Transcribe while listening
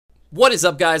What is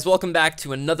up, guys? Welcome back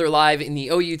to another live in the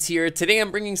OU tier. Today I'm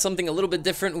bringing something a little bit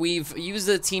different. We've used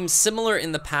a team similar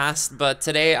in the past, but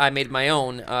today I made my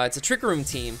own. It's a Trick Room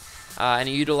team, and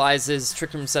it utilizes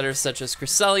Trick Room setters such as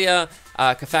Cresselia,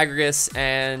 ScythaGang,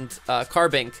 and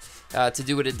Carbink to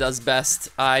do what it does best.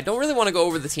 I don't really want to go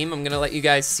over the team. I'm going to let you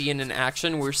guys see it in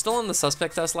action. We're still on the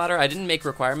suspect test ladder. I didn't make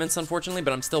requirements, unfortunately,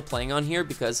 but I'm still playing on here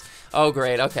because... Oh,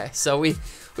 great. Okay, so we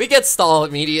get stall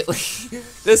immediately.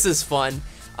 This is fun.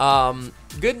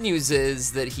 Good news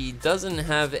is that he doesn't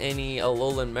have any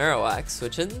Alolan Marowak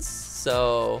switch-ins,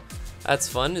 so that's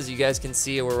fun. As you guys can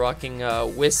see, we're rocking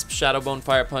Wisp, Shadow Bone,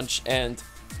 Fire Punch, and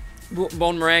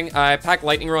Bone Meringue. I packed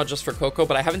Lightning Rod just for Coco,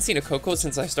 but I haven't seen a Coco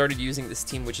since I started using this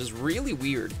team, which is really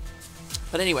weird.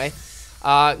 But anyway,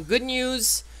 good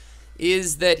news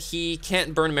is that he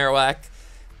can't burn Marowak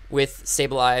with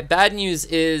Sableye. Bad news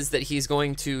is that he's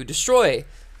going to destroy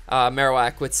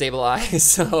Marowak with Sableye,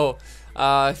 so...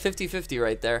 50-50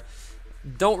 right there.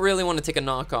 Don't really want to take a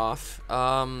knockoff.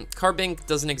 Carbink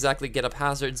doesn't exactly get up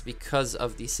hazards because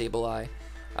of the Sableye.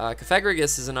 ScythaGang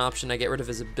is an option. I get rid of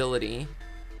his ability,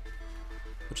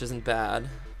 which isn't bad.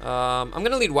 I'm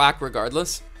going to lead Whack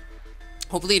regardless.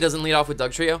 Hopefully he doesn't lead off with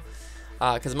Dugtrio,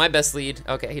 because my best lead...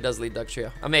 Okay, he does lead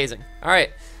Dugtrio. Amazing.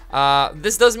 Alright.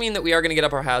 This does mean that we are going to get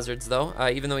up our hazards, though,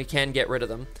 even though he can get rid of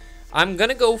them. I'm going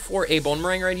to go for a Bone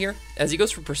Meringue right here. As he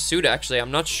goes for Pursuit, actually. I'm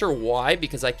not sure why,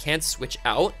 because I can't switch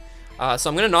out. So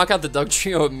I'm going to knock out the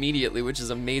Dugtrio immediately, which is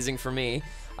amazing for me.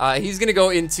 He's going to go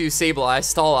into Sableye,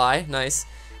 Stall Eye. Nice.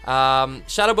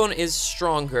 Shadow Bone is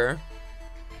stronger.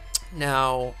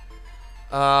 Now,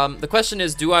 the question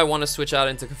is, do I want to switch out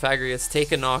into ScythaGang,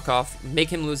 take a knockoff,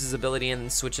 make him lose his ability, and then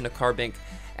switch into Carbink?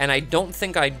 And I don't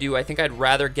think I do. I think I'd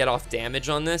rather get off damage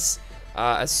on this.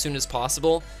 As soon as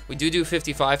possible. We do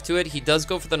 55 to it. He does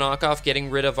go for the knockoff, getting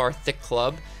rid of our Thick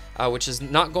Club, which is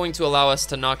not going to allow us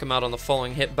to knock him out on the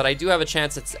following hit, but I do have a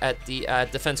chance at the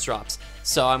defense drops.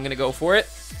 So I'm going to go for it.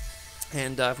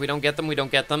 And if we don't get them, we don't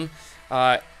get them.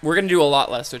 We're going to do a lot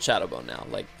less with Shadow Bone now,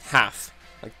 like half,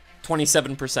 like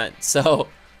 27%. So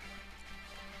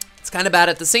it's kind of bad.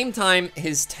 At the same time,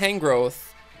 his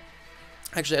Tangrowth...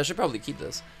 Actually, I should probably keep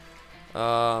this.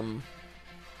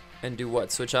 And do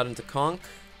what? Switch out into Conk,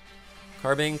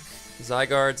 Carbink,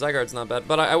 Zygarde. Zygarde's not bad,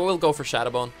 but I will go for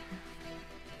Shadow Bone.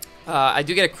 I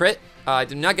do get a crit. I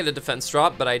do not get a defense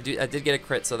drop, but I did get a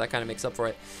crit, so that kind of makes up for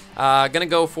it. Gonna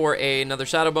go for another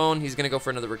Shadow Bone. He's gonna go for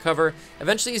another Recover.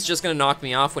 Eventually, he's just gonna knock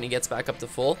me off when he gets back up to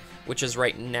full, which is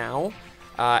right now.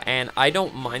 And I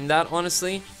don't mind that,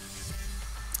 honestly,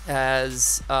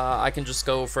 as I can just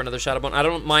go for another Shadow Bone. I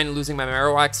don't mind losing my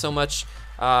Marowak so much.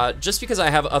 Just because I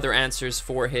have other answers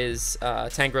for his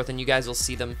Tangrowth, and you guys will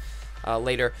see them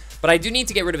later. But I do need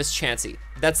to get rid of his Chansey.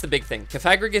 That's the big thing.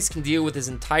 ScythaGang can deal with his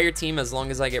entire team as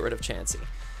long as I get rid of Chansey.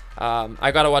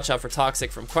 I gotta watch out for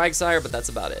Toxic from Quagsire, but that's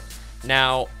about it.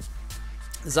 Now,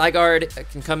 Zygarde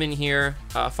can come in here,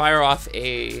 fire off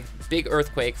a big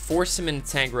Earthquake, force him into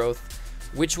Tangrowth,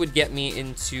 which would get me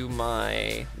into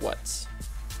my... what?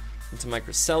 Into my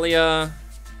Cresselia.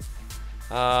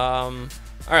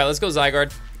 Alright, let's go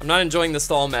Zygarde. I'm not enjoying the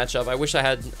stall matchup. I wish I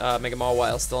had Mega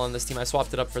Mawile still on this team. I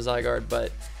swapped it up for Zygarde,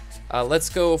 but let's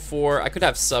go for... I could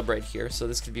have Sub right here, so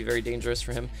this could be very dangerous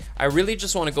for him. I really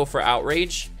just want to go for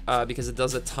Outrage, because it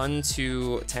does a ton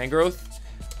to Tangrowth,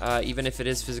 even if it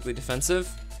is physically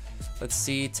defensive. Let's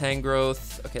see,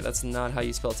 Tangrowth. Okay, that's not how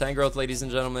you spell Tangrowth, ladies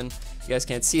and gentlemen. You guys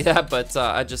can't see that, but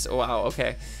I just... Oh, wow,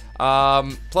 okay.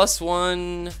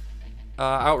 +1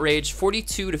 Outrage,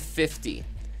 42 to 50.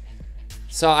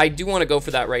 So I do want to go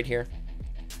for that right here,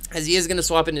 as he is going to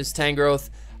swap in his Tangrowth.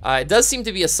 It does seem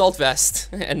to be Assault Vest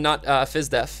and not Fizz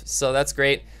Def, so that's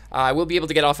great. I will be able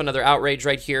to get off another Outrage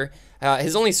right here.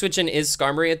 His only switch-in is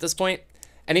Skarmory at this point,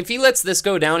 and if he lets this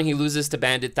go down, he loses to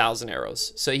Bandit 1000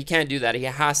 Arrows. So he can't do that. He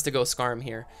has to go Skarm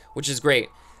here, which is great,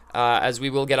 as we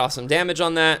will get off some damage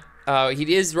on that.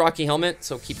 He is Rocky Helmet,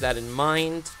 so keep that in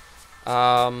mind.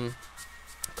 Conk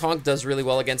does really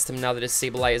well against him now that his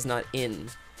Sableye is not in.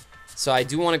 So I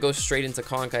do want to go straight into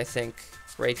Conk, I think,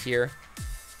 right here.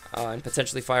 And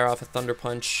potentially fire off a Thunder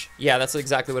Punch. Yeah, that's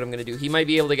exactly what I'm going to do. He might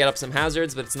be able to get up some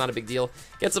hazards, but it's not a big deal.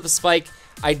 Gets up a Spike.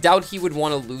 I doubt he would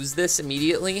want to lose this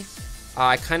immediately.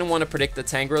 I kind of want to predict the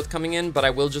Tangrowth coming in, but I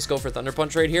will just go for Thunder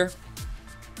Punch right here.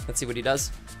 Let's see what he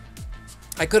does.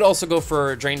 I could also go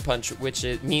for Drain Punch, which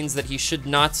it means that he should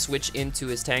not switch into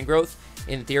his Tangrowth,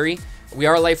 in theory. We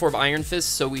are Life Orb Iron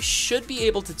Fist, so we should be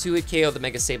able to 2-hit KO the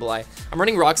Mega Sableye. I'm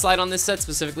running Rock Slide on this set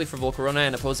specifically for Volcarona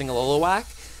and opposing Alolan Whack,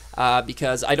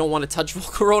 because I don't want to touch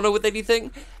Volcarona with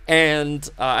anything, and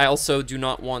I also do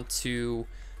not want to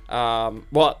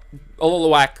Well,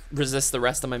 Ololowak resists the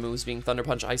rest of my moves, being Thunder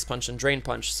Punch, Ice Punch, and Drain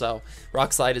Punch, so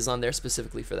Rock Slide is on there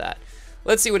specifically for that.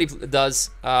 Let's see what he does.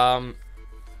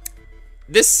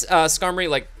 This Skarmory,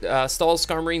 like Stall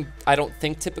Skarmory, I don't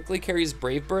think typically carries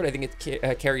Brave Bird. I think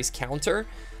it carries Counter.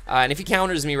 And if he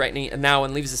counters me right now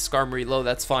and leaves his Skarmory low,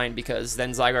 that's fine, because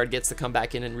then Zygarde gets to come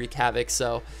back in and wreak havoc,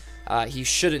 so he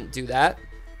shouldn't do that.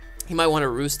 He might want to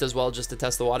Roost as well just to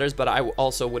test the waters, but I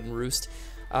also wouldn't Roost.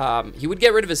 He would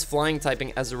get rid of his flying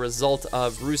typing as a result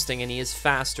of roosting, and he is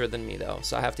faster than me, though,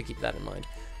 so I have to keep that in mind.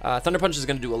 Thunder Punch is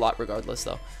going to do a lot regardless,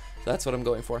 though, so that's what I'm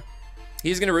going for.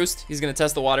 He's going to Roost. He's going to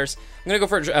test the waters. I'm going to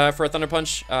go for a Thunder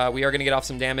Punch. We are going to get off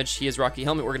some damage. He has Rocky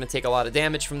Helmet. We're going to take a lot of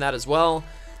damage from that as well,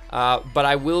 but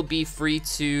I will be free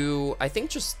to, I think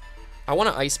just, I want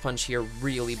to Ice Punch here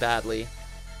really badly,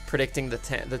 predicting the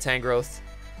Tangrowth,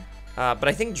 but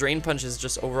I think Drain Punch is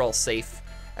just overall safe.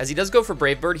 As he does go for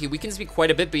Brave Bird, he weakens me quite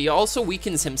a bit, but he also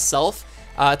weakens himself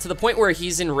to the point where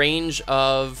he's in range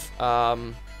of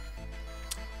my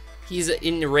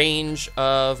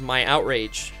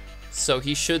Outrage, so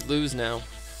he should lose now.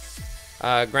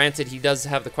 Granted, he does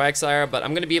have the Quagsire, but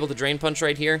I'm going to be able to Drain Punch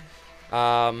right here.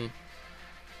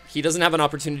 He doesn't have an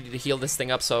opportunity to heal this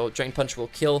thing up, so Drain Punch will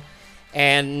kill.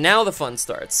 And now the fun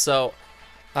starts. So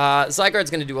Zygarde's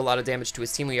going to do a lot of damage to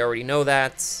his team. We already know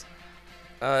that.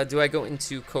 Do I go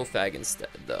into Kofag instead,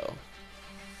 though?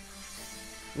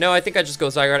 No, I think I just go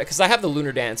Zygarde, because I have the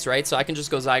Lunar Dance, right? So I can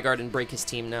just go Zygarde and break his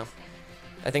team now.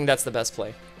 I think that's the best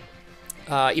play.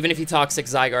 Even if he Toxic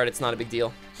Zygarde, it's not a big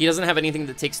deal. He doesn't have anything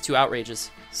that takes 2 Outrages,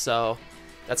 so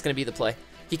that's going to be the play.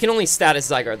 He can only status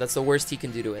Zygarde. That's the worst he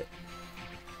can do to it.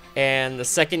 And the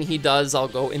second he does, I'll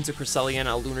go into Cresselia,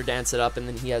 I'll Lunar Dance it up, and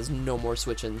then he has no more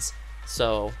switch-ins.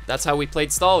 So that's how we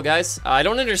played Stall, guys. I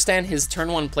don't understand his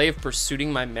turn 1 play of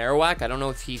pursuing my Marowak. I don't know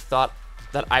if he thought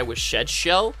that I was Shed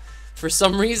Shell for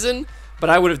some reason, but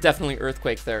I would have definitely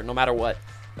Earthquake there, no matter what.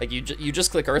 Like, you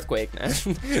just click Earthquake, man.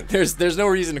 there's no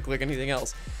reason to click anything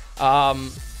else.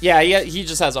 Yeah, he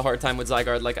just has a hard time with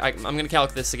Zygarde. Like, I'm going to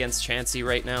calc this against Chansey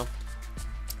right now.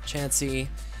 Chansey,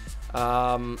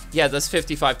 yeah, that's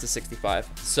 55 to 65.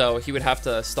 So he would have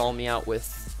to stall me out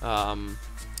with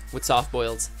Soft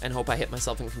Boiled and hope I hit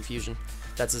myself in Confusion.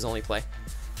 That's his only play.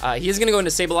 He is going to go into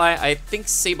Sableye. I think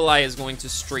Sableye is going to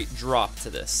straight drop to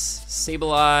this.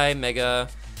 Sableye, Mega,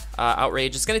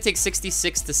 Outrage. It's going to take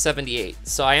 66 to 78.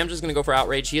 So I am just going to go for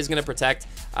Outrage. He is going to Protect.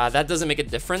 That doesn't make a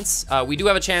difference. We do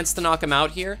have a chance to knock him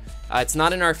out here. It's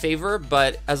not in our favor,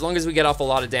 but as long as we get off a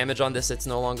lot of damage on this, it's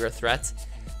no longer a threat.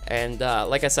 And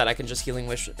like I said, I can just Healing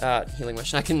Wish.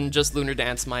 I can just Lunar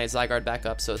Dance my Zygarde back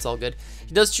up, so it's all good.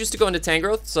 He does choose to go into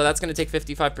Tangrowth, so that's going to take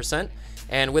 55%.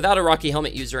 And without a Rocky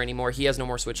Helmet user anymore, he has no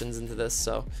more switch-ins into this.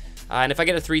 So, and if I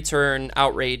get a 3-turn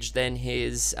Outrage, then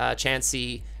his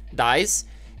Chansey dies.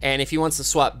 And if he wants to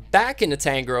swap back into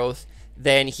Tangrowth,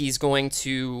 then he's going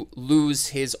to lose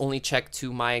his only check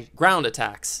to my ground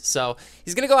attacks. So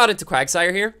he's going to go out into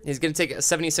Quagsire here. He's going to take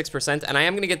 76%, and I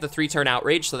am going to get the 3-turn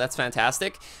Outrage, so that's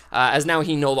fantastic, as now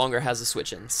he no longer has a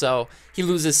switch-in. So he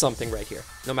loses something right here,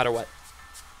 no matter what.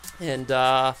 And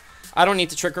I don't need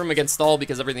to Trick Room against Stall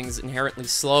because everything's inherently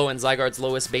slow, and Zygarde's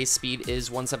lowest base speed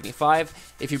is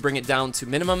 175 if you bring it down to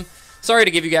minimum. Sorry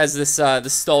to give you guys this,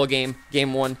 this Stall game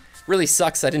 1. Really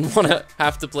sucks. I didn't want to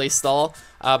have to play Stall,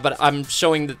 but I'm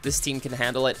showing that this team can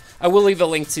handle it. I will leave a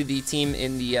link to the team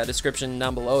in the description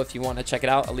down below if you want to check it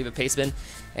out. I'll leave a paste bin.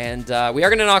 And we are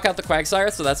going to knock out the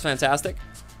Quagsire, so that's fantastic.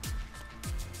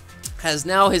 As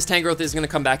now his Tangrowth is going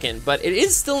to come back in, but it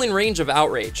is still in range of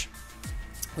Outrage,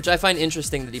 which I find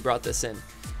interesting that he brought this in.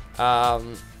 I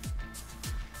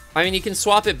mean, he can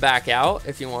swap it back out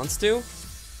if he wants to.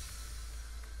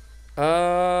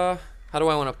 How do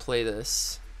I want to play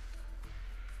this?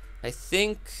 I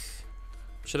think,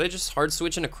 should I just hard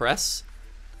switch into Cress?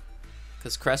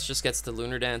 Because Cress just gets the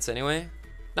Lunar Dance anyway.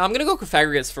 No, I'm going to go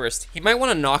Cofagrigus first. He might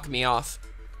want to knock me off,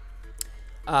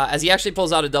 as he actually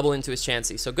pulls out a double into his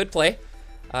Chansey. So good play,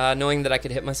 knowing that I could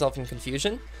hit myself in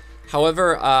Confusion.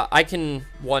 However, I can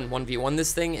 1v1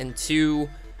 this thing, and 2,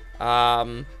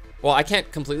 well, I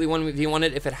can't completely 1v1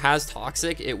 it. If it has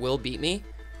Toxic, it will beat me.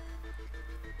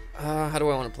 How do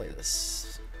I want to play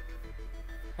this?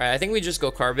 Alright, I think we just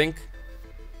go Carbink.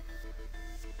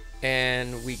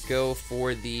 And we go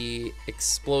for the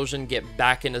Explosion, get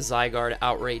back into Zygarde,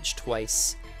 Outrage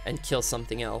twice, and kill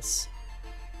something else.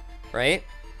 Right?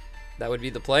 That would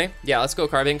be the play. Yeah, let's go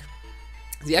Carbink.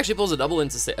 He actually pulls a double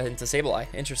into Sableye.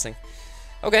 Interesting.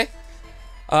 Okay.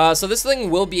 So this thing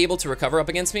will be able to recover up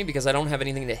against me because I don't have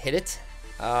anything to hit it.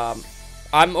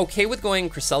 I'm okay with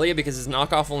going Cresselia because his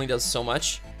knockoff only does so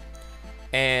much.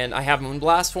 And I have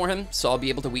Moonblast for him, so I'll be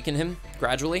able to weaken him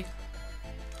gradually.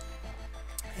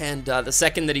 And the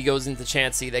second that he goes into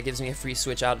Chansey, that gives me a free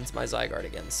switch out into my Zygarde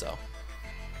again, so.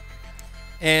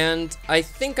 And I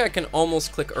think I can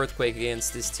almost click Earthquake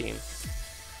against this team.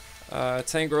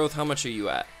 Tangrowth, how much are you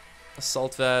at?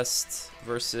 Assault Vest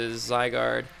versus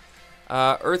Zygarde.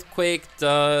 Earthquake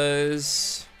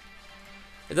does...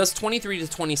 It does 23 to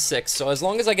 26, so as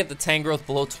long as I get the Tangrowth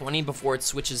below 20 before it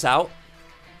switches out,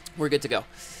 we're good to go.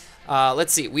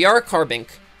 Let's see. We are a Carbink.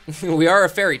 We are a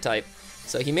Fairy type,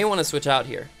 so he may want to switch out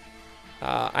here.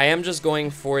 I am just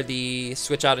going for the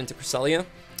switch out into Cresselia.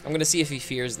 I'm going to see if he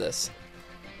fears this.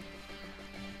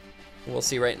 We'll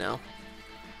see right now.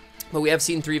 But we have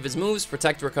seen 3 of his moves: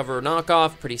 Protect, Recover, Knock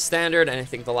Off. Pretty standard, and I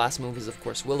think the last move is, of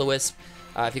course, Will-O-Wisp.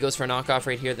 If he goes for a Knock Off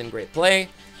right here, then great play.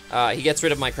 He gets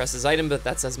rid of my Cress's item, but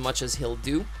that's as much as he'll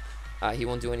do. He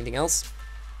won't do anything else.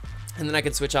 And then I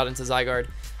can switch out into Zygarde.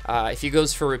 If he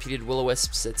goes for repeated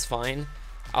Will-O-Wisps, it's fine.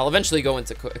 I'll eventually go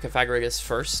into Cofagrigus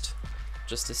first,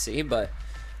 just to see, but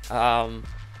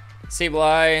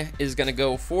Sableye is going to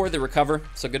go for the Recover,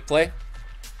 so good play.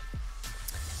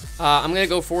 I'm going to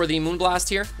go for the Moonblast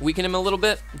here, weaken him a little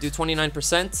bit, do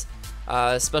 29%.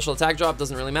 Special attack drop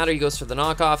doesn't really matter. He goes for the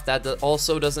knockoff. That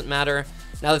also doesn't matter.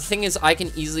 Now, the thing is, I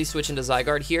can easily switch into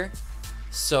Zygarde here,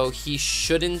 so he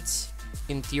shouldn't,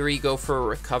 in theory, go for a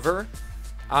Recover.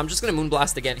 I'm just going to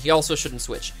Moonblast again. He also shouldn't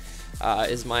switch,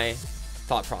 is my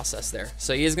thought process there.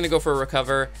 So he is going to go for a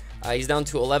Recover. He's down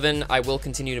to 11. I will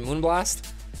continue to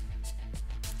Moonblast.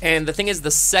 And the thing is,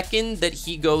 the second that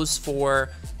he goes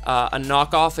for a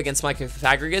knockoff against my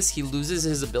Cofagrigus, he loses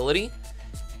his ability.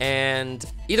 And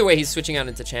either way, he's switching out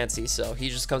into Chansey, so he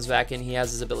just comes back and he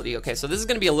has his ability. Okay, so this is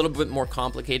going to be a little bit more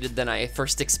complicated than I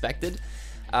first expected.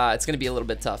 It's going to be a little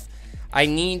bit tough. I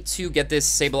need to get this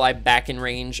Sableye back in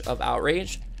range of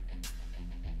Outrage.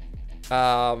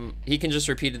 He can just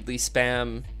repeatedly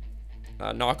spam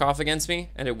knockoff against me,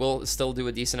 and it will still do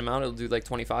a decent amount. It'll do like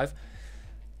 25.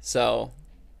 So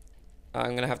I'm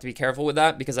going to have to be careful with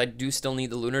that because I do still need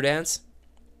the Lunar Dance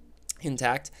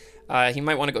intact. He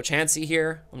might want to go Chansey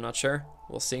here. I'm not sure.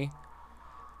 We'll see.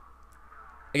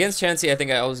 Against Chansey, I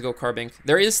think I always go Carbink.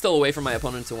 There is still a way for my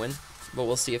opponent to win, but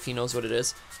we'll see if he knows what it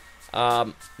is.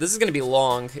 This is going to be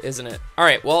long, isn't it? All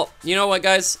right, well, you know what,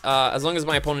 guys? As long as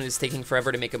my opponent is taking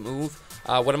forever to make a move,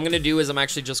 what I'm going to do is I'm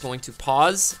actually just going to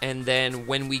pause, and then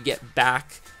when we get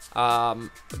back,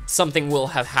 something will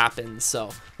have happened,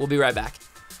 so we'll be right back.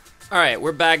 All right,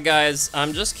 we're back, guys.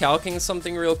 I'm just calcing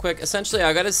something real quick. Essentially,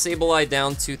 I got his Sableye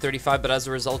down to 35, but as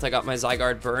a result, I got my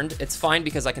Zygarde burned. It's fine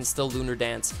because I can still Lunar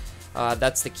Dance.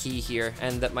 That's the key here,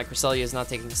 and that my Cresselia is not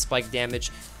taking spike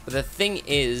damage. But the thing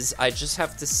is, I just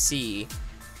have to see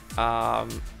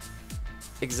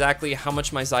exactly how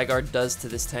much my Zygarde does to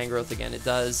this Tangrowth again. It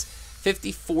does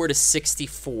 54 to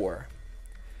 64.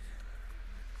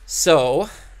 So,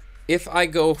 if I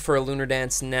go for a Lunar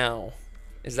Dance now,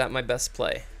 is that my best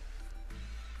play?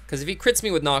 Because if he crits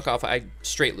me with knockoff, I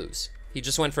straight lose. He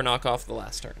just went for knockoff the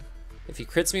last turn. If he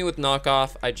crits me with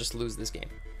knockoff, I just lose this game.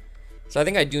 So I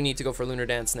think I do need to go for Lunar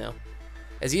Dance now,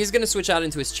 as he is going to switch out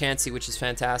into his Chansey, which is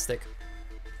fantastic.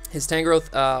 His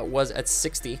Tangrowth was at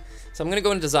 60. So I'm going to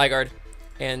go into Zygarde,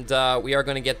 and we are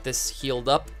going to get this healed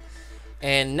up.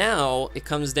 And now it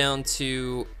comes down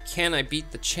to, can I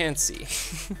beat the Chansey?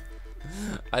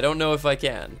 I don't know if I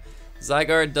can.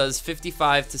 Zygarde does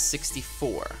 55 to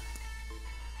 64.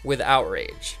 With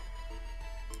Outrage.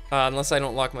 Unless I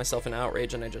don't lock myself in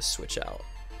Outrage and I just switch out.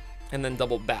 And then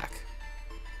double back.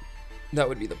 That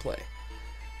would be the play.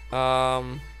 I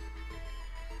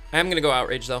am going to go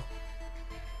Outrage, though.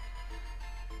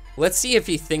 Let's see if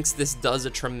he thinks this does a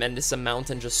tremendous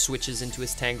amount and just switches into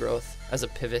his Tangrowth as a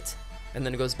pivot. And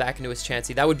then goes back into his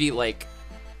Chansey. That would be like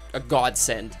a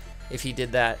godsend if he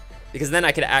did that. Because then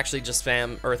I could actually just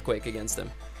spam Earthquake against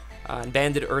him. And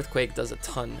Banded Earthquake does a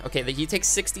ton. Okay, he takes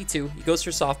 62. He goes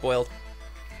for Soft Boiled.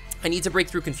 I need to break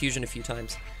through Confusion a few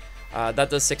times. That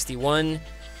does 61.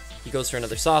 He goes for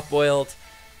another Soft Boiled.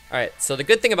 Alright, so the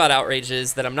good thing about Outrage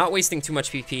is that I'm not wasting too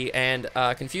much PP, and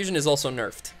Confusion is also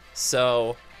nerfed.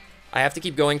 So I have to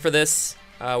keep going for this.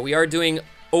 We are doing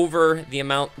over the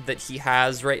amount that he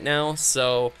has right now,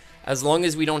 so as long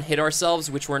as we don't hit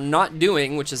ourselves, which we're not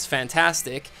doing, which is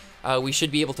fantastic, we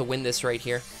should be able to win this right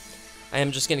here. I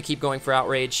am just going to keep going for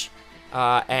Outrage,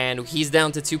 and he's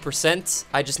down to 2%.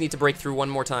 I just need to break through one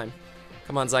more time.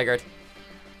 Come on, Zygarde.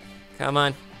 Come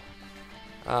on.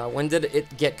 When did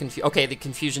it get confused? Okay, the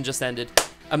confusion just ended.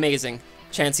 Amazing.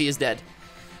 Chansey is dead.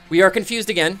 We are confused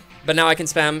again, but now I can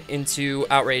spam into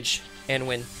Outrage and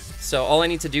win. So all I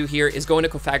need to do here is go into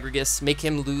Cofagrigus, make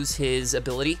him lose his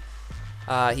ability,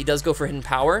 He does go for hidden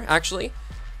power, actually.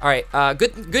 All right,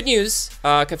 good news.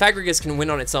 Pythagoras can win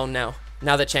on its own now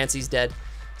that Chansey's dead.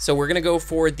 So we're gonna go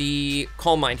for the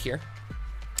Calm Mind here,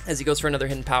 as he goes for another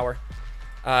hidden power.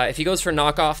 If he goes for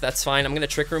knockoff, that's fine. I'm gonna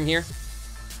Trick Room here.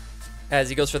 As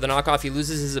he goes for the knockoff, he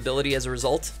loses his ability as a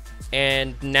result.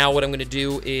 And now what I'm gonna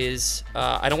do is,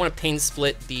 I don't want to pain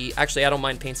split the, actually I don't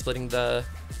mind pain splitting the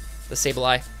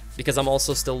Sableye, because I'm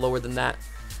also still lower than that.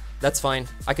 That's fine.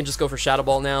 I can just go for Shadow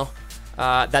Ball now.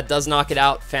 That does knock it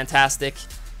out, fantastic.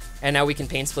 And now we can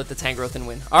pain split the Tangrowth and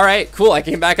win. All right, cool, I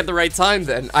came back at the right time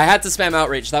then. I had to spam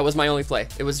Outrage, that was my only play.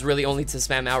 It was really only to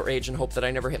spam Outrage and hope that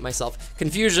I never hit myself.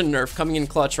 Confusion nerf coming in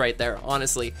clutch right there,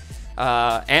 honestly.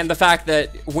 And the fact that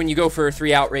when you go for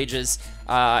 3 Outrages,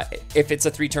 if it's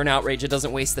a 3-turn Outrage, it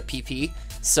doesn't waste the PP.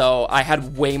 So I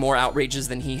had way more Outrages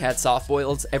than he had soft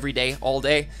boiled every day, all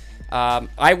day.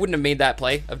 I wouldn't have made that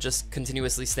play of just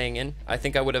continuously staying in. I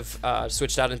think I would have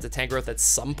switched out into Tangrowth at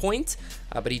some point,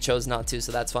 but he chose not to,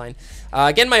 so that's fine.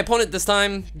 Again, my opponent this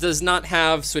time does not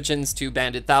have switch-ins to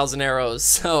Banded 1,000 Arrows,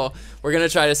 so we're going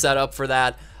to try to set up for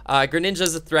that. Greninja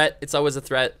is a threat. It's always a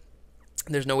threat.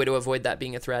 There's no way to avoid that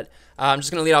being a threat. I'm just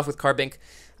going to lead off with Carbink.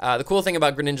 The cool thing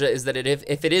about Greninja is that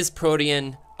if it is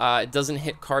Protean, it doesn't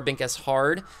hit Carbink as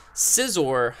hard.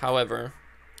 Scizor, however,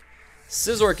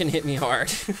 Scizor can hit me hard.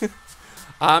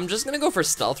 I'm just going to go for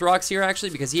Stealth Rocks here,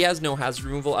 actually, because he has no hazard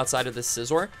removal outside of this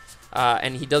Scizor.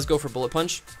 And he does go for Bullet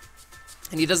Punch.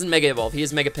 And he doesn't Mega Evolve. He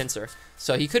is Mega Pinsir.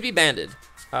 So he could be banded.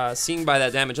 Seeing by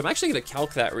that damage, I'm actually going to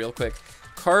calc that real quick.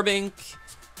 Carbink,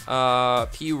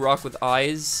 PU Rock with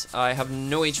Eyes. I have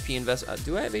no HP investment.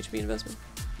 Do I have HP investment?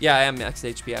 Yeah, I am max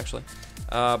HP, actually.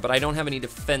 But I don't have any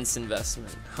defense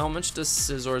investment. How much does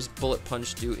Scizor's Bullet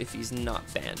Punch do if he's not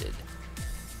banded?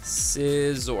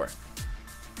 Scizor.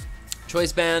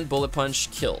 Choice Band, Bullet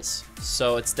Punch, kills.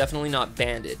 So it's definitely not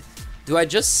banded. Do I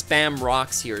just spam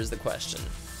rocks here is the question.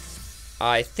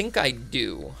 I think I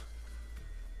do.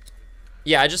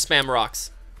 Yeah, I just spam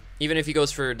rocks. Even if he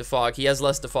goes for Defog, he has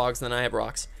less Defogs than I have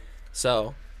rocks.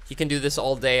 So he can do this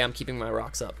all day. I'm keeping my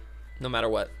rocks up, no matter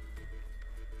what.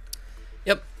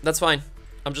 Yep, that's fine.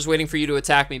 I'm just waiting for you to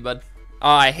attack me, bud. Oh,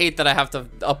 I hate that I have to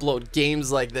upload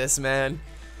games like this, man.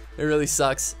 It really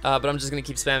sucks, but I'm just going to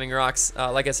keep spamming rocks.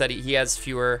 Like I said, he has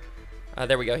fewer...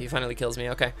 there we go, he finally kills me,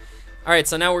 okay. Alright,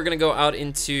 so now we're going to go out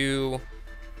into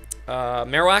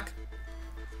Marowak.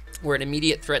 We're an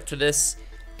immediate threat to this,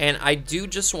 and I do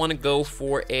just want to go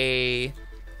for a...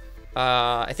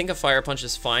 I think a Fire Punch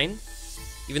is fine.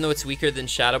 Even though it's weaker than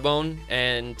Shadow Bone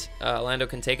and Lando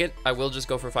can take it, I will just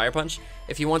go for Fire Punch.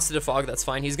 If he wants to defog, that's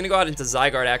fine. He's going to go out into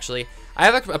Zygarde, actually. I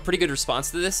have a pretty good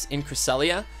response to this in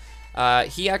Cresselia.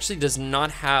 He actually does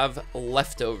not have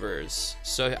leftovers,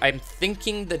 so I'm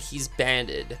thinking that he's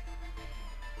banded.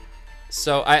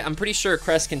 So I'm pretty sure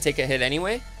Crest can take a hit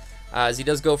anyway, as he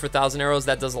does go for 1,000 Arrows.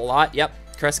 That does a lot.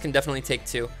 Yep, Crest can definitely take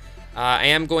 2. I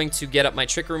am going to get up my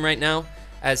Trick Room right now,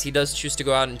 as he does choose to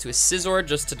go out into a Scizor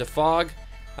just to defog.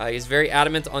 He's very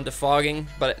adamant on defogging,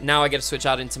 but now I get to switch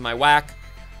out into my Whack,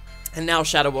 and now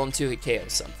Shadow Bone 2 hit KO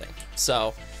something.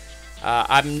 So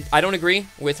I don't agree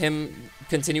with him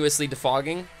continuously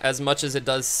defogging, as much as it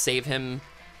does save him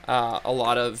a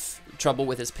lot of trouble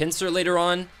with his Pinsir later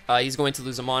on. He's going to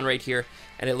lose a Mon right here,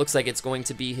 and it looks like it's going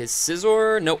to be his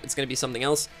Scizor. Nope, it's going to be something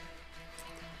else.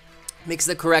 Makes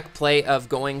the correct play of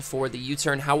going for the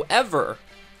U-turn. However,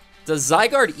 does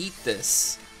Zygarde eat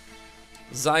this?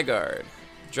 Zygarde,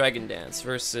 Dragon Dance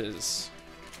versus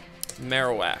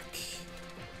Marowak.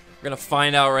 We're going to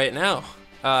find out right now.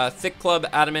 Thick Club,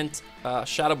 Adamant,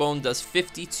 Shadow Bone does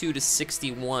 52 to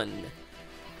 61.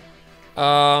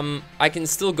 I can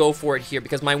still go for it here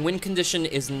because my win condition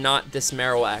is not this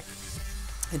Marowak.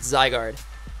 It's Zygarde.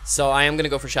 So I am going to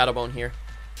go for Shadow Bone here.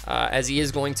 As he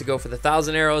is going to go for the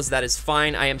 1,000 Arrows, that is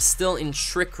fine. I am still in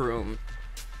Trick Room.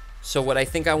 So what I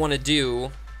think I want to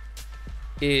do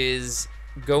is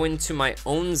go into my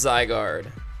own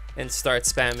Zygarde and start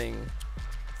spamming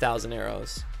 1,000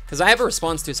 Arrows. Because I have a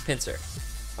response to his Pinsir.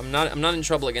 I'm not in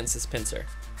trouble against this Pinsir.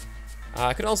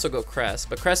 I could also go Crest,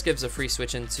 but Crest gives a free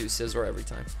switch into Scizor every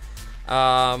time.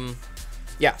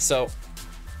 Yeah, so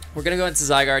we're going to go into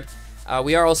Zygarde.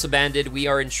 We are also banded, we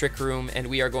are in Trick Room, and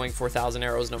we are going for 1,000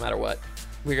 Arrows no matter what.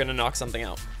 We're going to knock something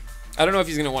out. I don't know if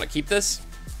he's going to want to keep this.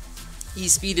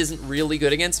 E-Speed isn't really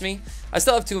good against me. I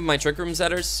still have 2 of my Trick Room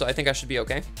setters, so I think I should be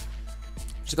okay.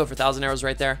 Just go for 1,000 Arrows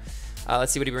right there.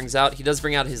 Let's see what he brings out. He does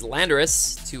bring out his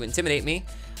Landorus to intimidate me.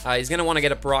 He's going to want to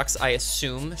get up rocks, I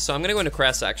assume. So I'm going to go into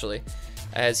Crest, actually,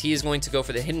 as he is going to go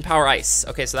for the Hidden Power Ice.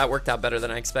 Okay, so that worked out better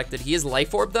than I expected. He is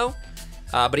Life Orb, though,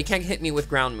 but he can't hit me with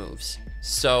ground moves.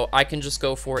 So I can just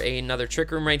go for another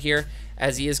Trick Room right here,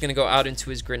 as he is going to go out into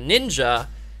his Greninja.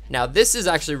 Now, this is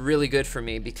actually really good for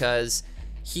me because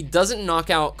he doesn't knock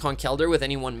out Conkeldurr with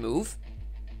any one move.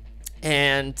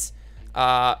 And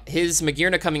his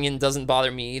Magearna coming in doesn't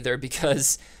bother me either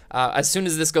because as soon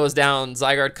as this goes down,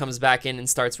 Zygarde comes back in and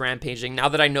starts rampaging. Now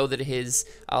that I know that his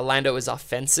Lando is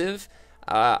offensive,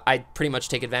 I pretty much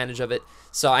take advantage of it.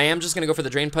 So I am just going to go for the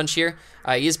Drain Punch here.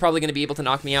 He is probably going to be able to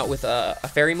knock me out with a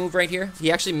Fairy move right here.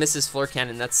 He actually misses Floor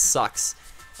Cannon. That sucks.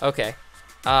 Okay.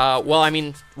 Well, I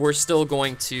mean, we're still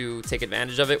going to take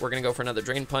advantage of it. We're going to go for another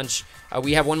Drain Punch.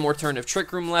 We have one more turn of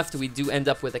Trick Room left. We do end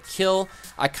up with a kill.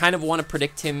 I kind of want to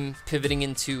predict him pivoting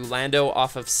into Lando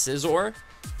off of Scizor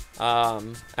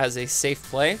as a safe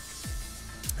play.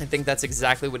 I think that's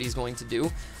exactly what he's going to do.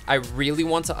 I really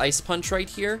want to Ice Punch right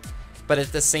here, but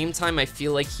at the same time, I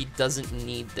feel like he doesn't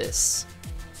need this.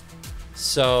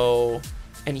 So,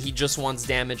 and he just wants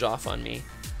damage off on me.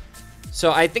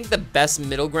 So I think the best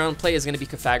middle ground play is going to be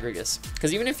Cofagrigus,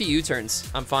 because even if he U-turns,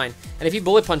 I'm fine. And if he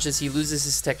Bullet Punches, he loses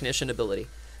his Technician ability.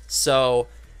 So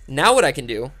now what I can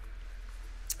do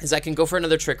is I can go for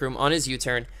another Trick Room on his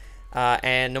U-turn,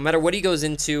 and no matter what he goes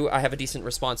into, I have a decent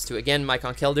response to. Again, my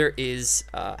Conkeldurr is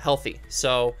healthy,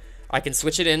 so I can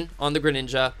switch it in on the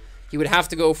Greninja. He would have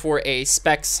to go for a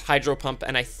Specs Hydro Pump,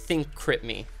 and I think crit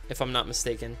me, if I'm not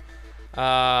mistaken.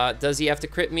 Does he have to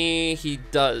crit me? He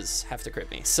does have to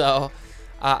crit me. So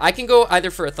I can go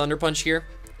either for a Thunder Punch here,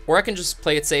 or I can just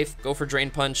play it safe, go for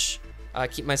Drain Punch,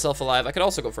 keep myself alive. I could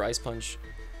also go for Ice Punch,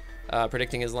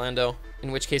 predicting his Lando,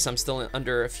 in which case I'm still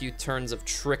under a few turns of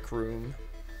Trick Room.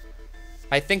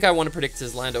 I think I want to predict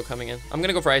his Lando coming in. I'm going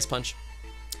to go for Ice Punch.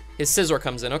 His Scizor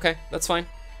comes in. Okay, that's fine.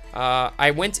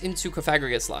 I went into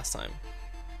Cofagrigus last time,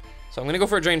 so I'm going to go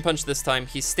for a Drain Punch this time.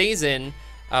 He stays in.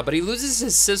 But he loses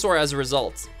his Scizor as a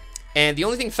result. And the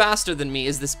only thing faster than me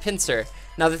is this Pinsir.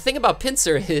 Now, the thing about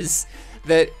Pinsir is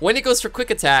that when it goes for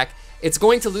Quick Attack, it's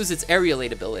going to lose its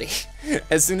Aerialate ability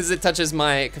as soon as it touches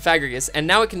my Cofagrigus, and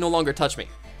now it can no longer touch me.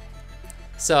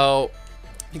 So,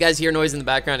 if you guys hear noise in the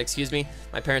background, excuse me.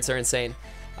 My parents are insane.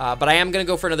 But I am going to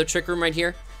go for another Trick Room right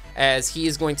here, as he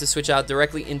is going to switch out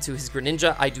directly into his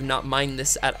Greninja. I do not mind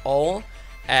this at all,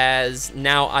 as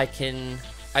now I can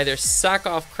either sack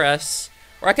off Cress,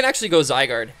 or I can actually go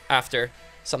Zygarde after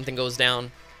something goes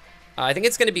down. I think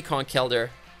it's going to be Conkeldurr,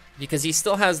 because he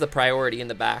still has the priority in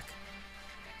the back.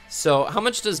 So how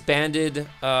much does Banded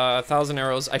 1,000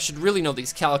 Arrows... I should really know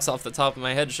these calcs off the top of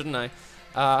my head, shouldn't I?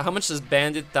 How much does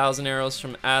Banded 1,000 Arrows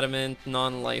from Adamant,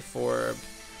 Non-Life Orb,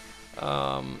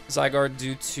 Zygarde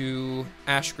do to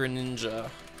Ash Greninja?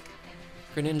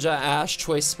 Greninja, Ash,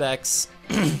 Choice Specs,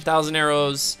 1,000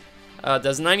 Arrows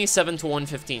does 97 to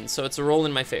 115, so it's a roll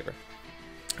in my favor.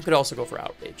 I could also go for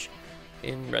Outrage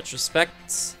in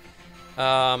retrospect,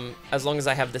 as long as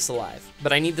I have this alive.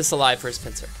 But I need this alive for his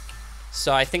Pinsir.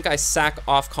 So I think I sack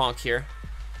off Conk here,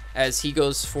 as he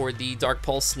goes for the Dark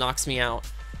Pulse, knocks me out.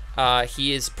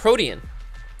 He is Protean,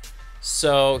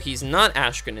 so he's not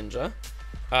Ash Greninja.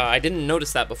 I didn't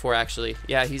notice that before, actually.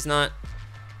 Yeah, he's not.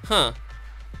 Huh.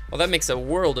 Well, that makes a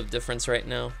world of difference right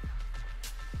now,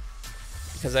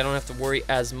 because I don't have to worry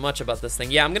as much about this thing.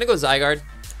 Yeah, I'm going to go Zygarde.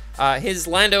 His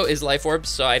Lando is Life Orb,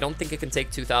 so I don't think it can take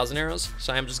 2,000 arrows,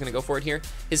 so I'm just going to go for it here.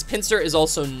 His Pinsir is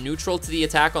also neutral to the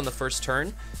attack on the first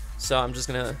turn, so I'm just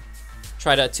going to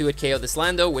try to 2-hit KO this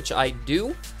Lando, which I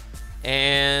do.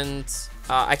 And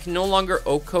I can no longer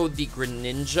OHKO the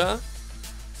Greninja,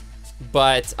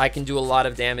 but I can do a lot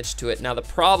of damage to it. Now, the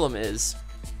problem is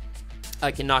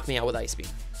it can knock me out with Ice Beam,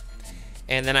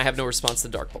 and then I have no response to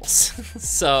Dark Pulse.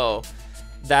 So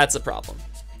that's a problem.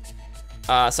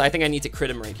 So I think I need to crit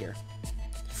him right here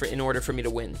in order for me to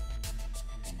win,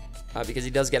 because he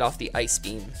does get off the Ice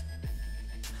Beam.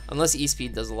 Unless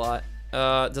E-Speed does a lot.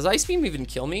 Does Ice Beam even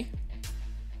kill me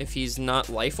if he's not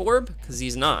Life Orb? Because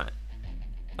he's not.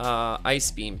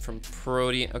 Ice Beam from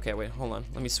Protean. Okay, wait, hold on.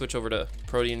 Let me switch over to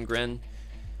Protean Gren.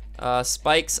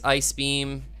 Spikes, Ice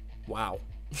Beam. Wow.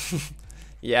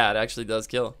 Yeah, it actually does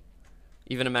kill.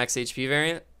 Even a max HP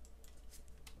variant?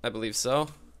 I believe so.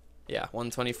 Yeah,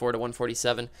 124 to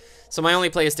 147. So my only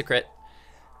play is to crit.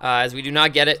 As we do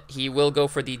not get it, he will go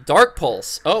for the Dark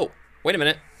Pulse. Oh, wait a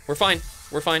minute. We're fine.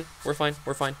 We're fine. We're fine.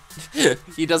 We're fine.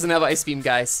 He doesn't have Ice Beam,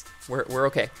 guys. We're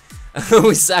okay.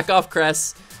 We sack off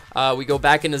Cress. We go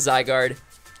back into Zygarde.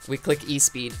 We click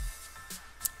E-Speed.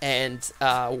 And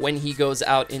when he goes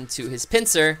out into his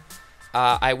Pinsir,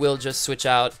 I will just switch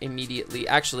out immediately.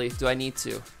 Actually, do I need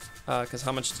to? Because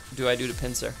how much do I do to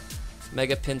Pinsir?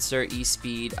 Mega Pinsir,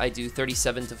 E-Speed, I do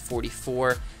 37 to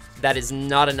 44. That is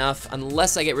not enough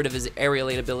unless I get rid of his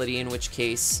Aerialate ability, in which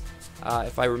case,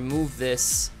 if I remove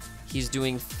this, He's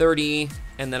doing 30,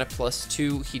 and then a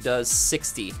 +2, he does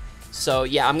 60. So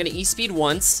yeah, I'm gonna E-speed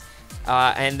once,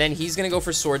 and then he's gonna go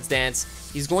for Swords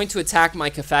Dance. He's going to attack my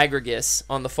Cofagrigus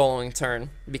on the following turn,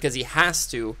 because he has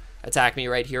to attack me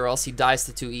right here, or else he dies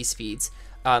to 2 E-speeds,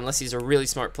 unless he's a really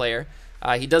smart player.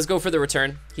 He does go for the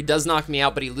return. He does knock me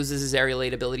out, but he loses his aerial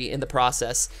aid ability in the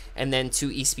process, and then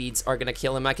 2 E-speeds are gonna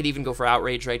kill him. I could even go for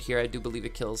Outrage right here. I do believe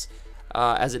it kills.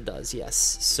 As it does, yes.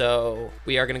 So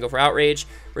we are going to go for Outrage.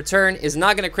 Return is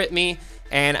not going to crit me,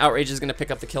 and Outrage is going to pick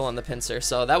up the kill on the pincer.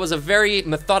 So that was a very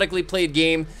methodically played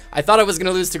game. I thought I was going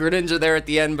to lose to Greninja there at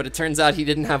the end, but it turns out he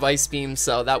didn't have Ice Beam,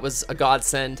 so that was a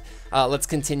godsend. Let's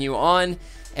continue on,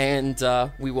 and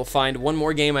we will find one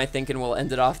more game, I think, and we'll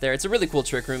end it off there. It's a really cool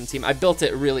Trick Room team. I built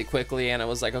it really quickly, and I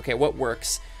was like, okay, what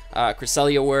works?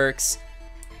 Cresselia works.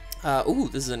 Ooh,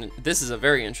 this is a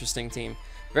very interesting team.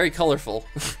 Very colorful.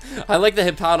 I like the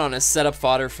Hippowdon as setup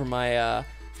fodder for my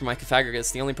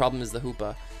Cofagrigus. The only problem is the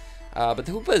Hoopa. But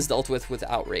the Hoopa is dealt with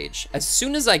Outrage. As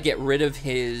soon as I get rid of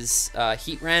his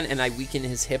Heatran and I weaken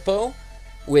his Hippo,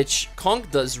 which Conk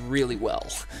does really well.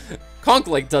 Conk,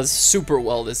 like, does super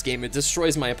well this game. It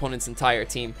destroys my opponent's entire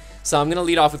team. So I'm going to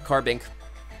lead off with Carbink,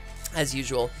 as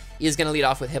usual. He is going to lead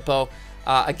off with Hippo.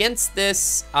 Against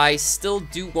this, I still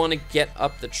do want to get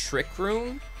up the Trick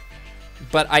Room,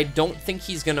 but I don't think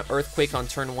he's going to Earthquake on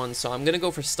turn 1, so I'm going to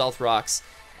go for Stealth Rocks,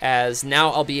 as now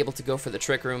I'll be able to go for the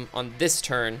Trick Room on this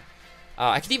turn.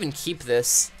 I could even keep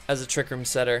this as a Trick Room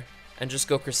setter and just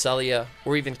go Cresselia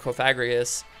or even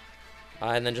Cofagrigus,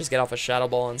 and then just get off a Shadow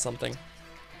Ball on something.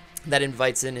 That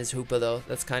invites in his Hoopa, though.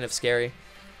 That's kind of scary.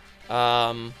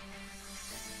 Yeah,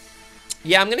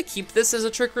 I'm going to keep this as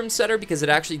a Trick Room setter because it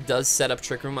actually does set up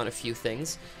Trick Room on a few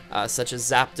things, such as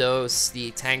Zapdos,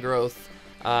 the Tangrowth.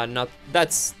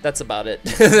 That's about it.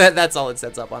 That's all it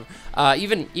sets up on.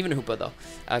 Even Hoopa, though,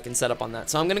 can set up on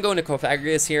that. So I'm going to go into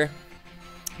Cofagrigus here.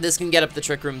 This can get up the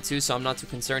Trick Room, too, so I'm not too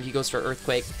concerned. He goes for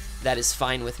Earthquake. That is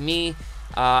fine with me.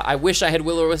 I wish I had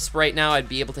Will-O-Wisp right now. I'd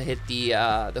be able to hit the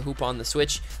Hoopa on the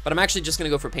switch, but I'm actually just going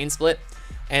to go for Pain Split.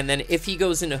 And then if he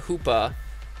goes into Hoopa,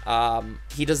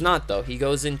 he does not, though. He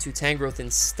goes into Tangrowth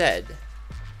instead,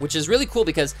 which is really cool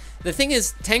because the thing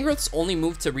is, Tangrowth's only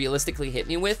move to realistically hit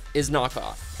me with is Knock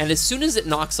Off. And as soon as it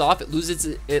knocks off, it loses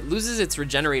its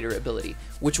Regenerator ability,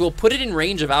 which will put it in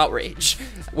range of Outrage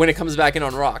when it comes back in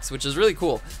on rocks, which is really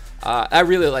cool. I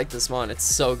really like this mon. It's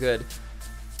so good.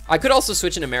 I could also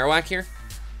switch into Marowak here,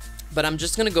 but I'm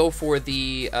just going to go for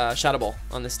the Shadow Ball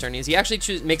on this turn. He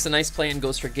actually makes a nice play and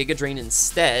goes for Giga Drain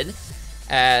instead,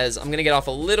 as I'm going to get off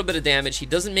a little bit of damage. He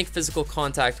doesn't make physical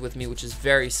contact with me, which is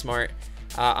very smart.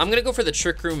 I'm going to go for the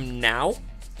Trick Room now,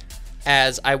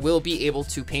 as I will be able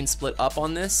to Pain Split up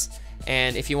on this,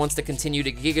 and if he wants to continue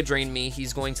to Giga Drain me,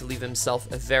 he's going to leave himself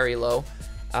very low.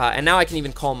 And now I can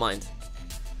even Calm Mind,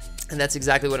 and that's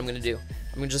exactly what I'm going to do.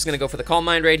 I'm just going to go for the Calm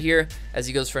Mind right here, as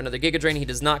he goes for another Giga Drain. He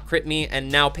does not crit me,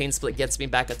 and now Pain Split gets me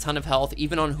back a ton of health,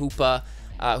 even on Hoopa.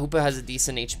 Hoopa has a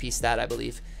decent HP stat, I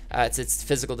believe. It's its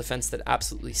physical defense that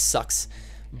absolutely sucks.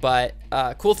 But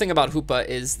cool thing about Hoopa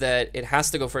is that it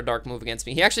has to go for a dark move against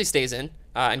me. He actually stays in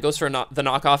and goes for the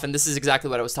knockoff, and this is exactly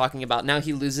what I was talking about. Now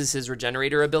he loses his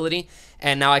Regenerator ability,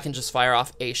 and now I can just fire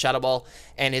off a Shadow Ball,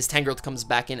 and his Tangrowth comes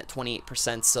back in at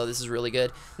 28%, so this is really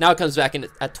good. Now it comes back in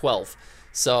at 12.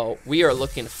 So we are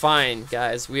looking fine,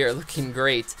 guys. We are looking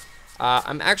great.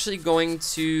 I'm actually going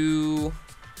to...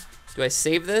 Do I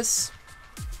save this?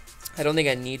 I don't think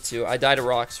I need to. I died to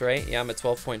rocks, right? Yeah, I'm at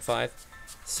 12.5.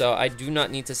 So I do not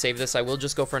need to save this. I will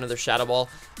just go for another Shadow Ball.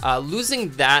 Losing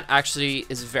that actually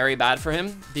is very bad for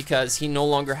him because he no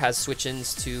longer has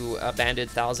switch-ins to Banded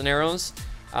Thousand Arrows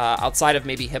outside of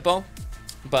maybe Hippo.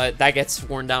 But that gets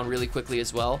worn down really quickly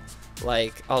as well.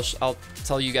 Like, I'll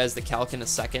tell you guys the calc in a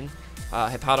second.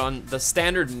 Hippowdon, the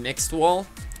standard mixed wall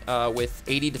with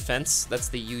 80 defense, that's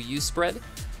the UU spread,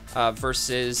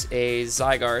 versus a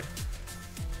Zygarde.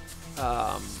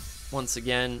 Once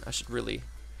again, I should really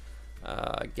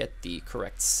get the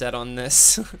correct set on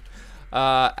this.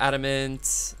 Adamant,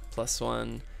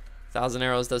 +1, Thousand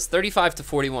Arrows does 35 to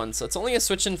 41, so it's only a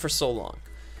switch-in for so long.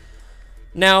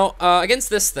 Now, against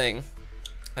this thing,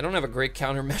 I don't have a great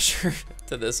countermeasure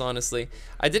to this, honestly.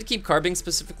 I did keep Carbink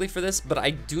specifically for this, but I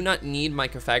do not need my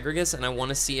Cofagrigus, and I want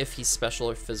to see if he's special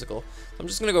or physical. So I'm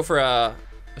just going to go for a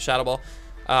Shadow Ball.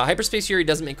 Hyperspace Fury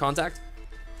doesn't make contact,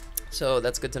 so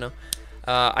that's good to know.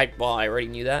 Well, I already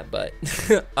knew that, but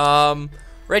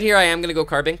right here I am going to go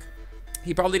Carbink.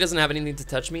 He probably doesn't have anything to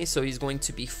touch me, so he's going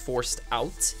to be forced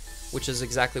out, which is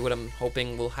exactly what I'm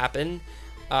hoping will happen.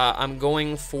 I'm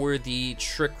going for the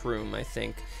Trick Room, I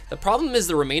think. The problem is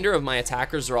the remainder of my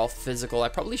attackers are all physical. I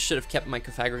probably should have kept my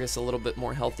Pythagoras a little bit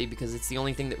more healthy because it's the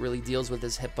only thing that really deals with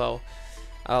his hippo.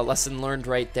 Lesson learned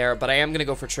right there, but I am going to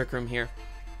go for Trick Room here.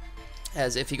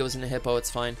 As if he goes into hippo, it's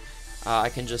fine. I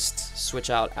can just switch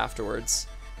out afterwards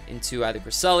into either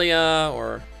Cresselia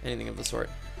or anything of the sort.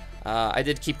 I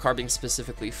did keep carbing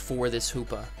specifically for this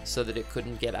Hoopa so that it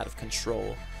couldn't get out of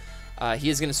control. He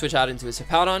is going to switch out into his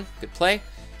Hippowdon. Good play.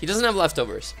 He doesn't have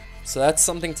leftovers, so that's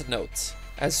something to note.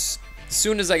 As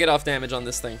soon as I get off damage on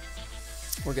this thing,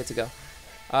 we're good to go.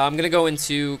 I'm going to go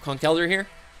into Conkeldurr here,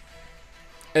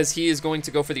 as he is going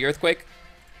to go for the Earthquake.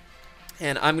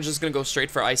 And I'm just going to go straight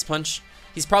for Ice Punch.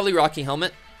 He's probably Rocky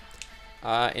Helmet,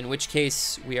 in which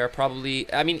case we are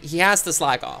probably... I mean, he has to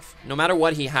slack off. No matter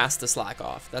what, he has to slack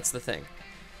off. That's the thing.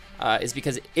 Is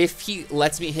because if he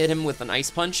lets me hit him with an Ice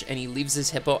Punch and he leaves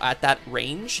his Hippo at that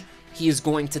range, he is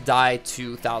going to die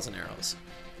to 1,000 arrows.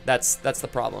 That's the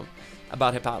problem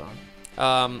about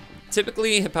Hippowdon.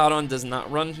 Typically, Hippowdon does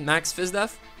not run max Phys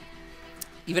Def.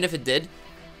 Even if it did,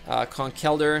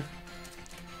 Conkeldurr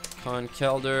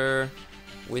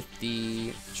with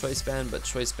the Choice Band, but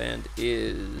Choice Band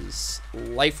is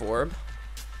Life Orb.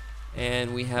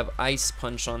 And we have Ice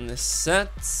Punch on this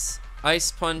set.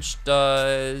 Ice Punch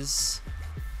does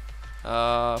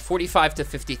 45 to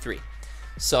 53.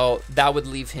 So that would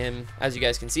leave him, as you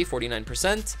guys can see,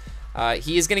 49%.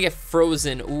 He is going to get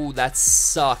frozen. Ooh, that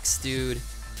sucks, dude.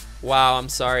 Wow, I'm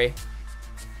sorry.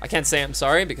 I can't say I'm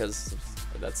sorry because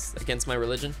that's against my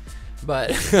religion.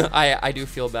 But I do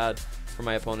feel bad for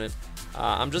my opponent.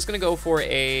 I'm just going to go for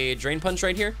a Drain Punch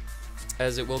right here,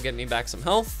 as it will get me back some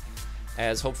health.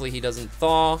 As hopefully he doesn't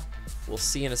thaw. We'll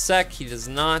see in a sec. He does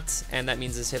not, and that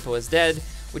means his Hippo is dead.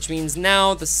 Which means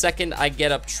now, the second I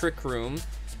get up Trick Room,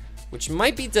 which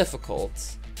might be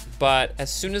difficult, but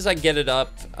as soon as I get it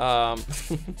up, I'm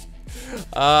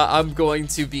going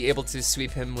to be able to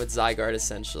sweep him with Zygarde,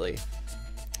 essentially,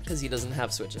 because he doesn't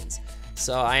have switch-ins.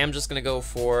 So I am just gonna go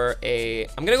for a...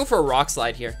 I'm gonna go for a Rock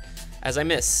Slide here, as I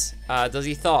miss. Does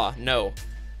he thaw? No.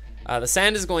 The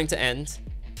sand is going to end,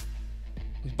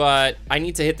 but I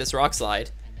need to hit this Rock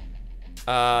Slide.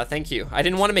 Thank you. I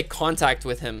didn't want to make contact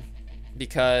with him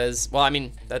because, well, I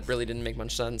mean, that really didn't make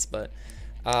much sense, but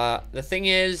the thing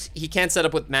is, he can't set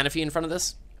up with Manaphy in front of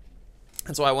this.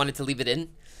 And so I wanted to leave it in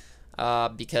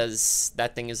because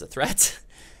that thing is a threat.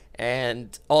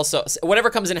 And also,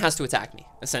 whatever comes in has to attack me,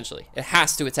 essentially. It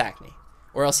has to attack me,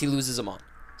 or else he loses them on.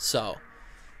 So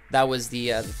that was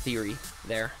the theory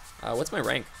there. What's my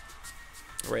rank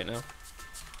right now?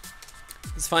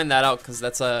 Let's find that out, because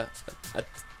that's a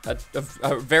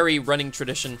very running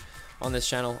tradition on this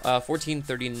channel.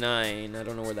 1439. I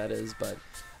don't know where that is, but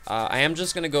I am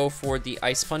just going to go for the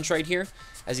Ice Punch right here,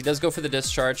 as he does go for the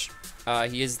Discharge.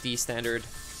 He is the standard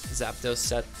Zapdos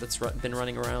set that's been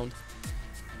running around.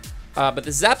 But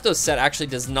the Zapdos set actually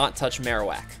does not touch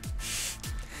Marowak.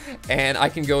 And I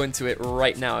can go into it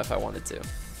right now if I wanted to.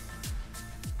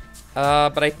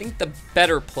 But I think the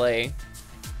better play...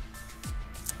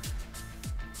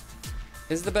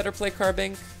 Is the better play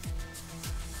Carbink?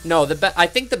 No, I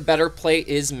think the better play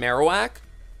is Marowak,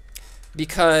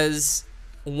 because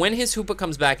when his Hoopa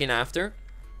comes back in after,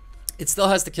 it still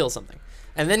has to kill something.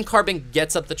 And then Carbink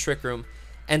gets up the Trick Room,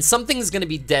 and something's going to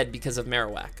be dead because of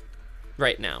Marowak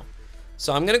right now.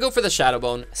 So I'm going to go for the Shadow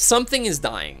Bone. Something is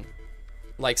dying.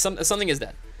 Like, something is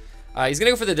dead. He's going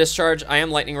to go for the Discharge. I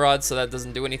am Lightning Rod, so that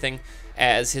doesn't do anything,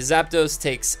 as his Zapdos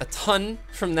takes a ton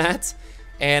from that.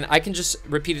 And I can just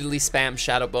repeatedly spam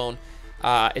Shadow Bone.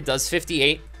 It does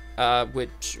 58,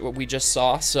 which we just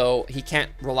saw, so he can't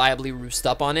reliably roost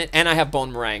up on it. And I have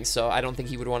Bone Meringue, so I don't think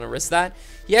he would want to risk that.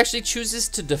 He actually chooses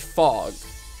to Defog.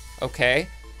 Okay.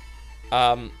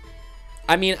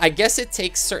 I mean, I guess it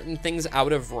takes certain things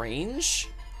out of range,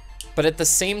 but at the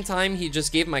same time, he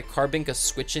just gave my Carbink a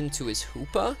switch into his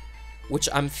Hoopa, which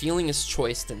I'm feeling is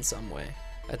choiced in some way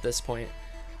at this point.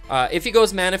 If he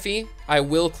goes Manaphy, I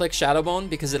will click Shadow Bone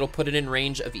because it'll put it in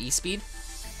range of E-Speed.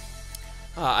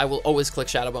 I will always click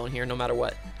Shadow Bone here no matter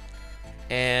what.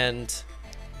 And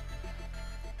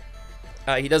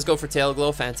he does go for Tail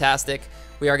Glow. Fantastic.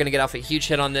 We are going to get off a huge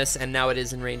hit on this, and now it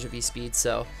is in range of E-Speed,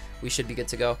 so we should be good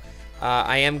to go.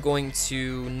 I am going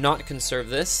to not conserve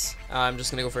this. I'm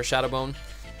just going to go for a Shadow Bone.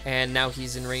 And now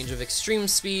he's in range of Extreme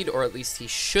Speed, or at least he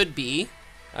should be.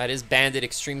 It is banded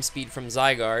Extreme Speed from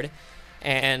Zygarde.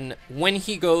 And when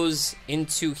he goes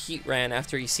into Heatran,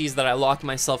 after he sees that I lock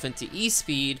myself into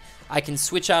E-Speed, I can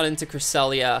switch out into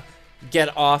Cresselia,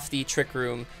 get off the Trick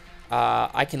Room.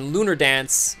 I can Lunar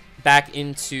Dance back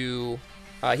into...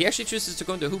 he actually chooses to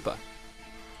go into Hoopa.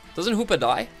 Doesn't Hoopa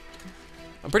die?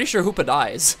 I'm pretty sure Hoopa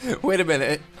dies. Wait a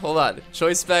minute. Hold on.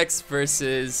 Choice Specs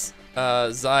versus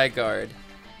Zygarde.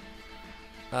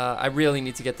 I really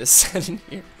need to get this set in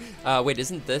here. Wait,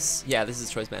 isn't this? Yeah, this is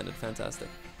Choice Banded. Fantastic.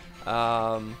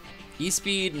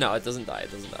 E-Speed. No, it doesn't die.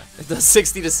 It doesn't die. It does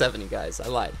 60 to 70, guys. I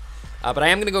lied. But I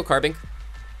am going to go Carbink.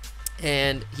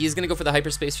 And he's going to go for the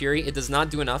Hyperspace Fury. It does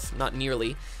not do enough. Not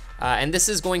nearly. And this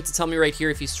is going to tell me right here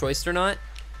if he's choiced or not.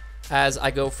 As I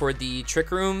go for the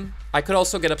Trick Room. I could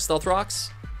also get up Stealth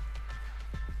Rocks.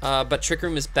 But Trick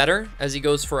Room is better as he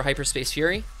goes for Hyperspace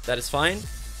Fury. That is fine.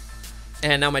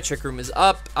 And now my Trick Room is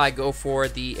up. I go for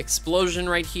the Explosion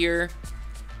right here.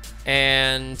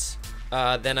 And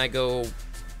then I go...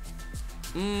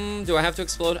 do I have to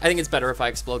explode? I think it's better if I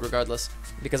explode regardless.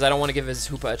 Because I don't want to give his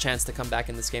Hoopa a chance to come back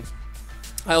in this game.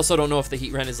 I also don't know if the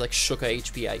Heat Ren is like Shuka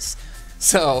HP Ice.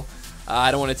 So,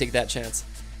 I don't want to take that chance.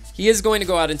 He is going to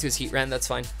go out into his Heat Ren. That's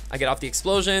fine. I get off the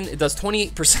Explosion. It does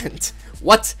 28%.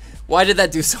 What? Why did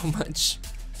that do so much?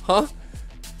 Huh?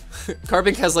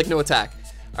 Carbink has like no attack.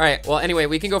 Alright, well anyway,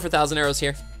 we can go for 1,000 Arrows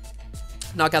here.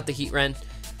 Knock out the Heat Ren.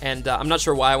 And I'm not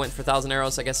sure why I went for 1,000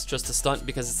 Arrows. I guess just a stunt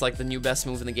because it's like the new best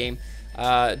move in the game.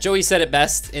 Joey said it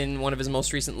best in one of his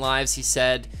most recent lives. He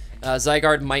said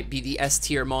Zygarde might be the S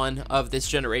tier mon of this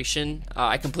generation.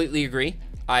 I completely agree.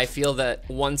 I feel that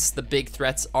once the big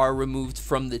threats are removed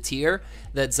from the tier,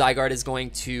 that Zygarde is going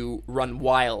to run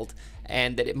wild,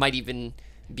 and that it might even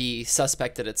be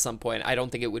suspected at some point. I don't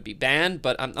think it would be banned,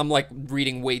 but I'm like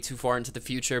reading way too far into the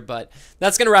future. But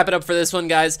that's gonna wrap it up for this one,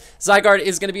 guys. Zygarde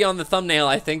is gonna be on the thumbnail,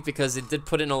 I think, because it did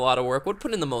put in a lot of work. What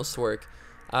put in the most work?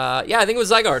 Yeah, I think it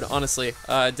was Zygarde, honestly.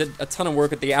 Did a ton of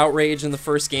work with the Outrage in the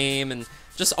first game, and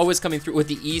just always coming through with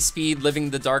the E-Speed, living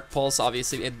the Dark Pulse,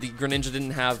 obviously. The Greninja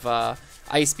didn't have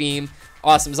Ice Beam.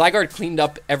 Awesome. Zygarde cleaned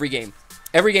up every game.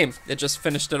 Every game, it just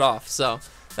finished it off. So,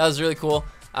 that was really cool.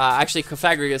 Actually,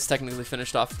 Cofagrigus technically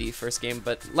finished off the first game.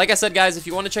 But like I said, guys, if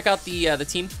you want to check out the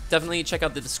team, definitely check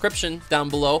out the description down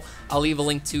below. I'll leave a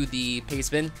link to the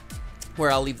paste bin where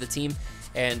I'll leave the team.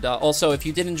 And also, if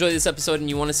you did enjoy this episode and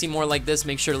you want to see more like this,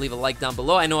 make sure to leave a like down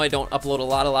below. I know I don't upload a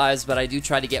lot of lives, but I do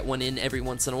try to get one in every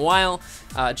once in a while,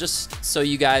 just so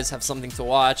you guys have something to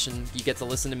watch and you get to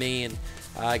listen to me and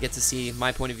get to see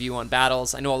my point of view on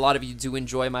battles. I know a lot of you do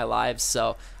enjoy my lives,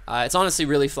 so it's honestly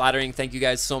really flattering. Thank you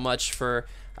guys so much for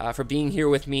being here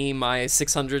with me, my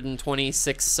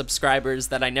 626 subscribers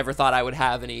that I never thought I would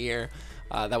have in a year.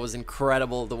 That was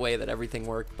incredible the way that everything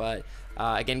worked. But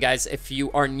again, guys, if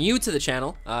you are new to the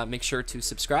channel, make sure to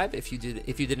subscribe if you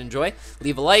did enjoy.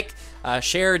 Leave a like,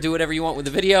 share, do whatever you want with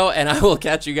the video, and I will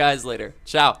catch you guys later.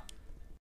 Ciao.